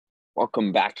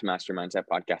Welcome back to Master Mindset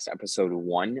Podcast, episode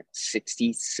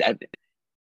 167.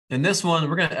 In this one,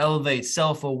 we're going to elevate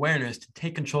self-awareness to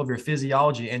take control of your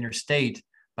physiology and your state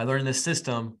by learning this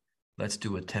system. Let's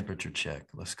do a temperature check.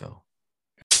 Let's go.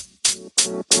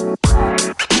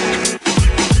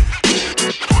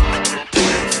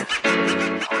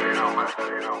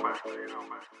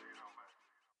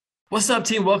 What's up,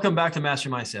 team? Welcome back to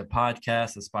Master Mindset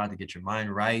Podcast, the spot to get your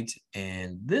mind right.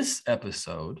 And this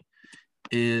episode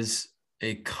is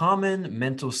a common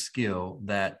mental skill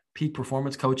that peak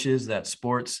performance coaches, that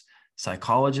sports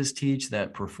psychologists teach,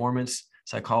 that performance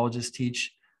psychologists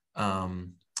teach.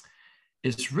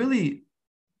 It's really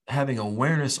having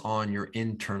awareness on your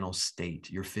internal state,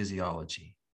 your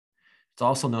physiology. It's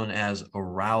also known as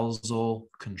arousal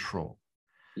control.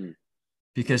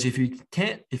 Because if you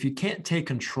can't take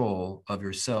control of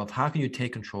yourself, how can you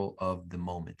take control of the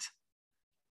moment?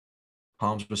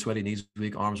 Palms are sweaty, knees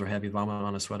weak, arms are heavy, vomit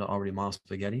on a sweater, already mom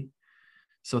spaghetti.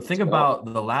 So think about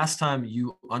the last time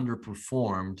you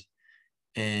underperformed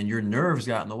and your nerves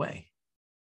got in the way.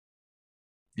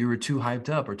 You were too hyped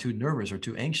up or too nervous or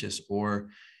too anxious, or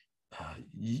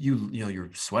you're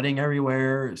sweating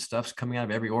everywhere, stuff's coming out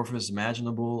of every orifice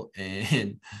imaginable,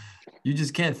 and you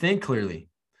just can't think clearly.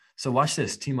 So watch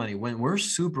this, T-Money. When we're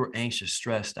super anxious,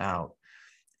 stressed out,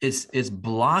 it's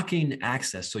blocking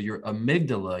access. So your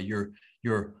amygdala,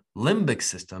 your limbic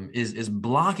system is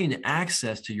blocking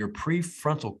access to your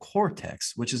prefrontal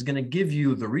cortex, which is going to give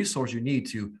you the resource you need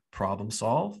to problem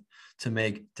solve, to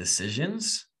make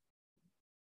decisions,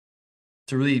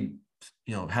 to really,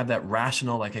 have that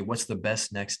rational, like, hey, what's the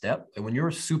best next step? And when you're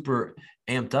super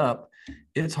amped up,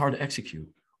 it's hard to execute.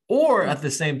 Or at the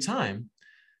same time,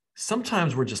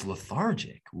 sometimes we're just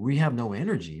lethargic. We have no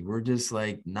energy. We're just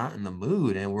like not in the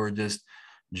mood, and we're just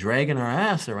dragging our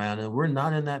ass around, and we're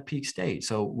not in that peak state.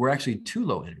 So we're actually too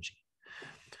low energy.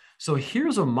 So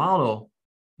here's a model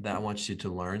that I want you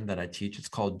to learn that I teach. It's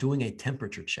called doing a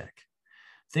temperature check.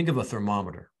 Think of a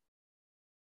thermometer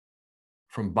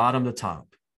from bottom to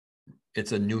top.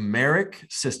 It's a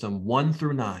numeric system, 1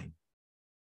 through 9.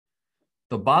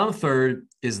 The bottom third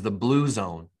is the blue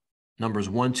zone, numbers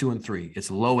 1, 2, and 3. It's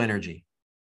low energy.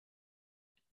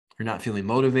 You're not feeling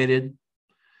motivated,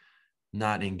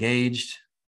 not engaged,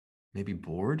 maybe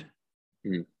bored,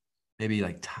 maybe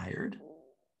like tired.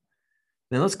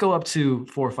 Then let's go up to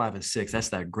 4, 5, and 6. That's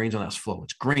that green zone. That's flow.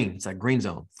 It's green. It's that green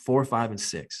zone. 4, 5, and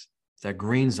 6. It's that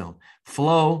green zone.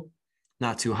 Flow,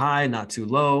 not too high, not too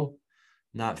low,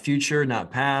 not future, not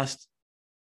past.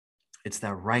 It's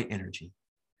that right energy.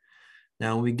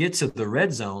 Now, when we get to the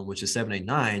red zone, which is 7, 8,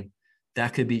 9,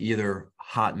 that could be either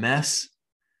hot mess,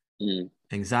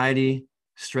 anxiety,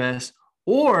 stress,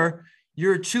 or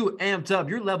you're too amped up.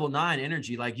 You're level 9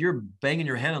 energy, like you're banging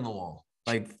your head on the wall,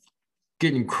 like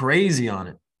getting crazy on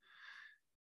it.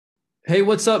 Hey,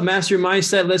 what's up, Master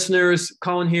Mindset listeners?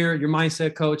 Colin here, your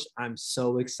mindset coach. I'm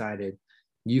so excited.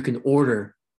 You can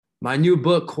order my new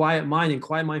book, Quiet Mind and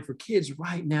Quiet Mind for Kids,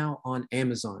 right now on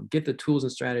Amazon. Get the tools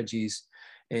and strategies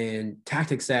and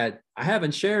tactics that I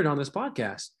haven't shared on this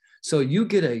podcast. So you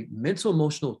get a mental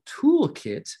emotional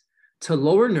toolkit to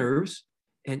lower nerves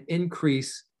and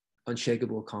increase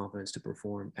unshakable confidence to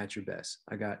perform at your best.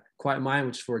 I got Quiet Mind,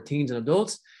 which is for teens and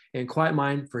adults, and Quiet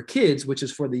Mind for Kids, which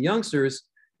is for the youngsters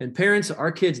and parents.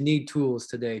 Our kids need tools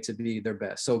today to be their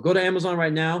best. So go to Amazon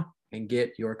right now and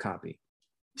get your copy.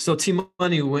 So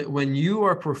T-Money, when you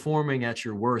are performing at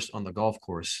your worst on the golf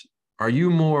course, are you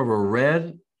more of a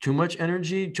red, too much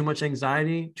energy, too much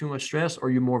anxiety, too much stress, or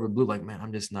are you more of a blue, like, man,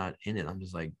 I'm just not in it. I'm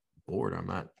just like bored. I'm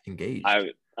not engaged.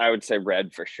 I would say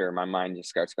red for sure. My mind just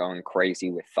starts going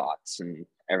crazy with thoughts and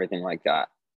everything like that.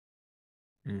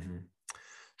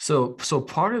 So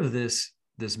part of this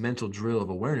mental drill of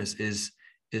awareness is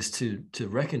to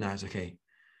recognize, okay,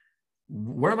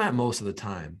 where am I at most of the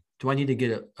time? Do I need to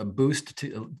get a boost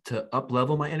to up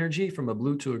level my energy from a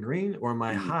blue to a green, or am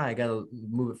I high? I got to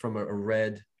move it from a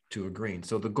red to a green.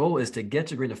 So the goal is to get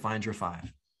to green, to find your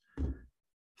 5.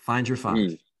 Find your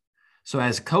 5. So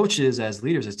as coaches, as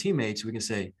leaders, as teammates, we can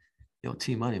say, yo,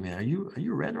 T-Money, man, are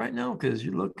you red right now? Because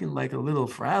you're looking like a little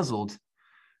frazzled.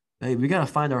 Hey, we got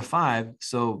to find our 5.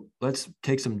 So let's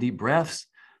take some deep breaths.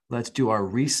 Let's do our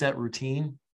reset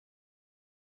routine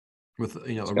with,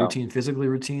 routine, physically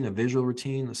routine, a visual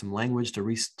routine, some language to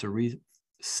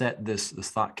reset this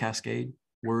thought cascade,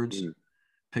 words,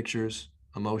 pictures,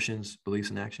 emotions,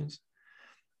 beliefs, and actions.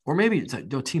 Or maybe it's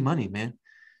like, yo, T-Money, man,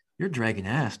 you're dragging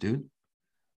ass, dude.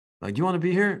 Like, you want to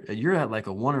be here? You're at like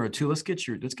a 1 or a 2. Let's get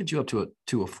you up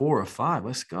to a 4 or 5.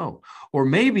 Let's go. Or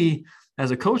maybe as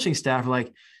a coaching staff, we're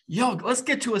like, yo, let's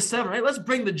get to a 7, right? Let's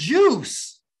bring the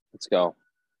juice. Let's go.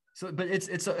 So, but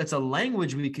it's a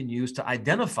language we can use to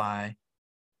identify,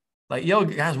 like, yo,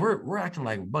 guys, we're acting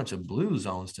like a bunch of blue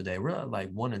zones today. We're at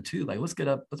like 1 and 2. Like, let's get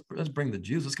up. Let's bring the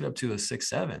juice. Let's get up to a 6,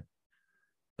 7.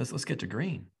 Let's get to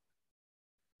green.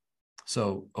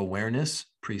 So awareness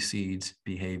precedes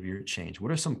behavior change.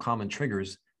 What are some common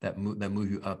triggers that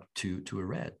move you up to a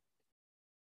red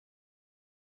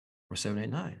or 7, 8,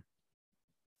 9?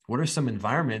 What are some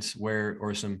environments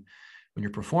when you're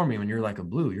performing, when you're like a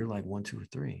blue, you're like 1, 2, or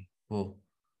 3. Well,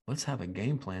 let's have a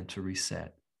game plan to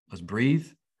reset. Let's breathe.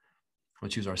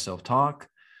 Let's use our self-talk.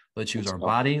 Let's use our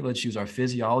body. Let's use our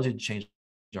physiology to change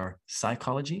our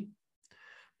psychology.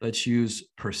 Let's use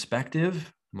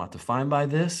perspective. I'm not defined by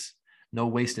this. No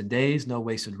wasted days, no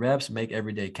wasted reps. Make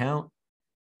every day count.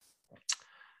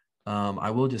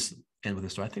 I will just end with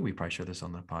this story. I think we probably shared this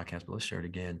on the podcast, but let's share it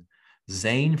again.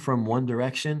 Zayn from One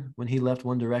Direction, when he left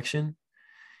One Direction,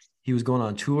 he was going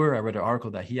on tour. I read an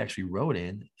article that he actually wrote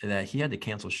in that he had to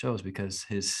cancel shows because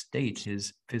his state,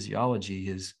 his physiology,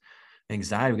 his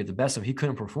anxiety would get the best of him. He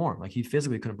couldn't perform. Like, he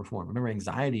physically couldn't perform. Remember,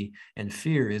 anxiety and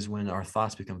fear is when our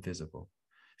thoughts become physical.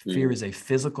 Fear is a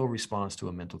physical response to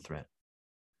a mental threat.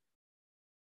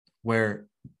 Where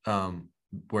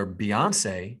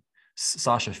Beyonce,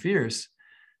 Sasha Fierce,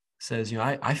 says,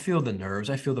 I feel the nerves,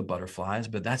 I feel the butterflies,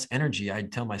 but that's energy. I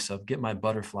tell myself, get my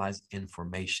butterflies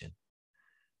information.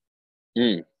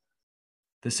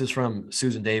 This is from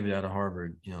Susan David out of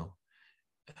Harvard.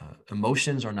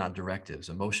 Emotions are not directives.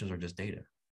 Emotions are just data.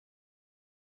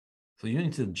 So you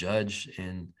need to judge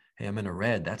and, hey, I'm in a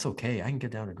red. That's okay. I can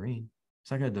get down to green.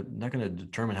 It's not going to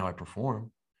determine how I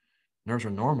perform. Nerves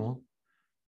are normal.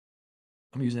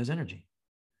 I'm going to use it as energy.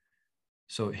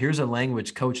 So here's a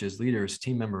language coaches, leaders,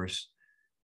 team members,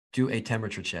 do a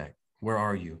temperature check. Where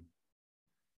are you?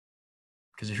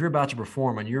 Because if you're about to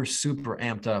perform and you're super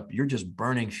amped up, you're just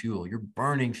burning fuel. You're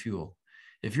burning fuel.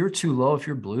 If you're too low, if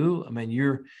you're blue,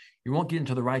 you won't get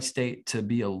into the right state to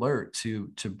be alert, to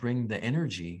bring the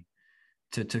energy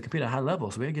to compete at a high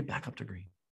level. So we got to get back up to green.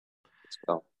 Let's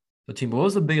go. So team, what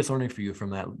was the biggest learning for you from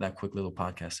that quick little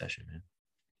podcast session,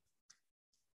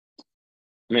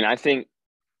 man? I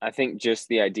think just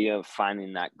the idea of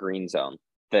finding that green zone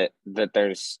that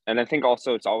there's, and I think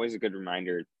also it's always a good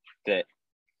reminder that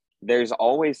there's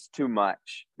always too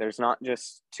much. There's not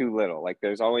just too little. Like,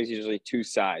 there's always usually two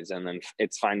sides, and then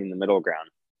it's finding the middle ground.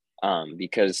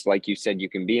 Because like you said, you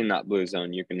can be in that blue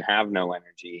zone, you can have no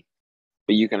energy,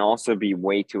 but you can also be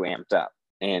way too amped up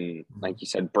and, like you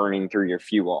said, burning through your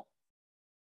fuel.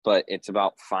 But it's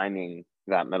about finding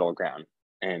that middle ground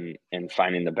and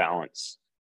finding the balance.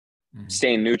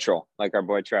 Staying neutral, like our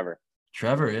boy Trevor.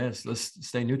 Yes. Let's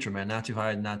stay neutral, man. Not too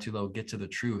high, not too low. Get to the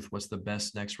truth. What's the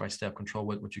best next right step? Control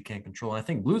what you can't control. And I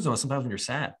think blue zone, sometimes when you're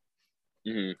sad,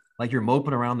 like you're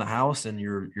moping around the house and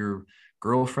your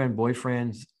girlfriend,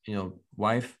 boyfriend,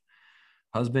 wife,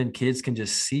 husband, kids can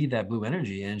just see that blue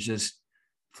energy and it's just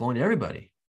flowing to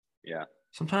everybody. Yeah.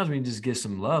 Sometimes we just get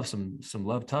some love, some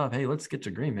love tough. Hey, let's get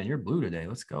to green, man. You're blue today.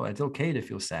 Let's go. It's okay to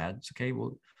feel sad. It's okay.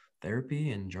 Well,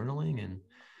 therapy and journaling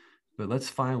but let's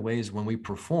find ways when we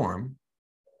perform,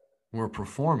 when we're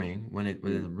performing, when it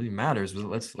really matters,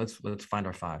 let's find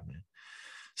our 5, man.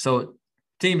 So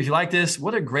team, if you like this,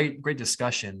 what a great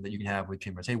discussion that you can have with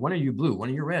team members. Hey, when are you blue?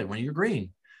 When are you red? When are you green?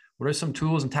 What are some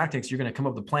tools and tactics you're going to come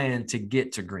up with a plan to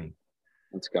get to green?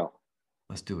 Let's go.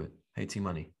 Let's do it. Hey, Team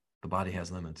Money, the body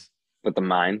has limits, but the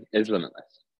mind is limitless.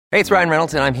 Hey, it's Ryan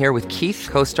Reynolds, and I'm here with Keith,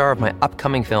 co-star of my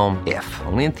upcoming film, If,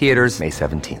 only in theaters May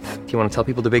 17th. Do you want to tell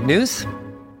people the big news?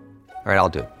 All right, I'll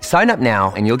do it. Sign up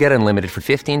now and you'll get unlimited for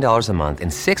 $15 a month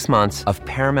and 6 months of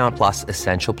Paramount Plus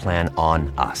Essential Plan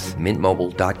on us.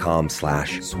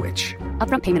 MintMobile.com/switch.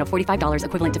 Upfront payment of $45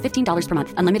 equivalent to $15 per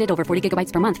month. Unlimited over 40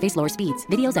 gigabytes per month. Face lower speeds.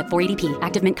 Videos at 480p.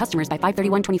 Active Mint customers by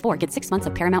 531.24 get 6 months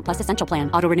of Paramount Plus Essential Plan.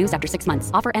 Auto renews after 6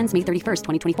 months. Offer ends May 31st,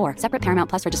 2024. Separate Paramount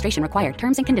Plus registration required.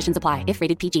 Terms and conditions apply if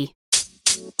rated PG.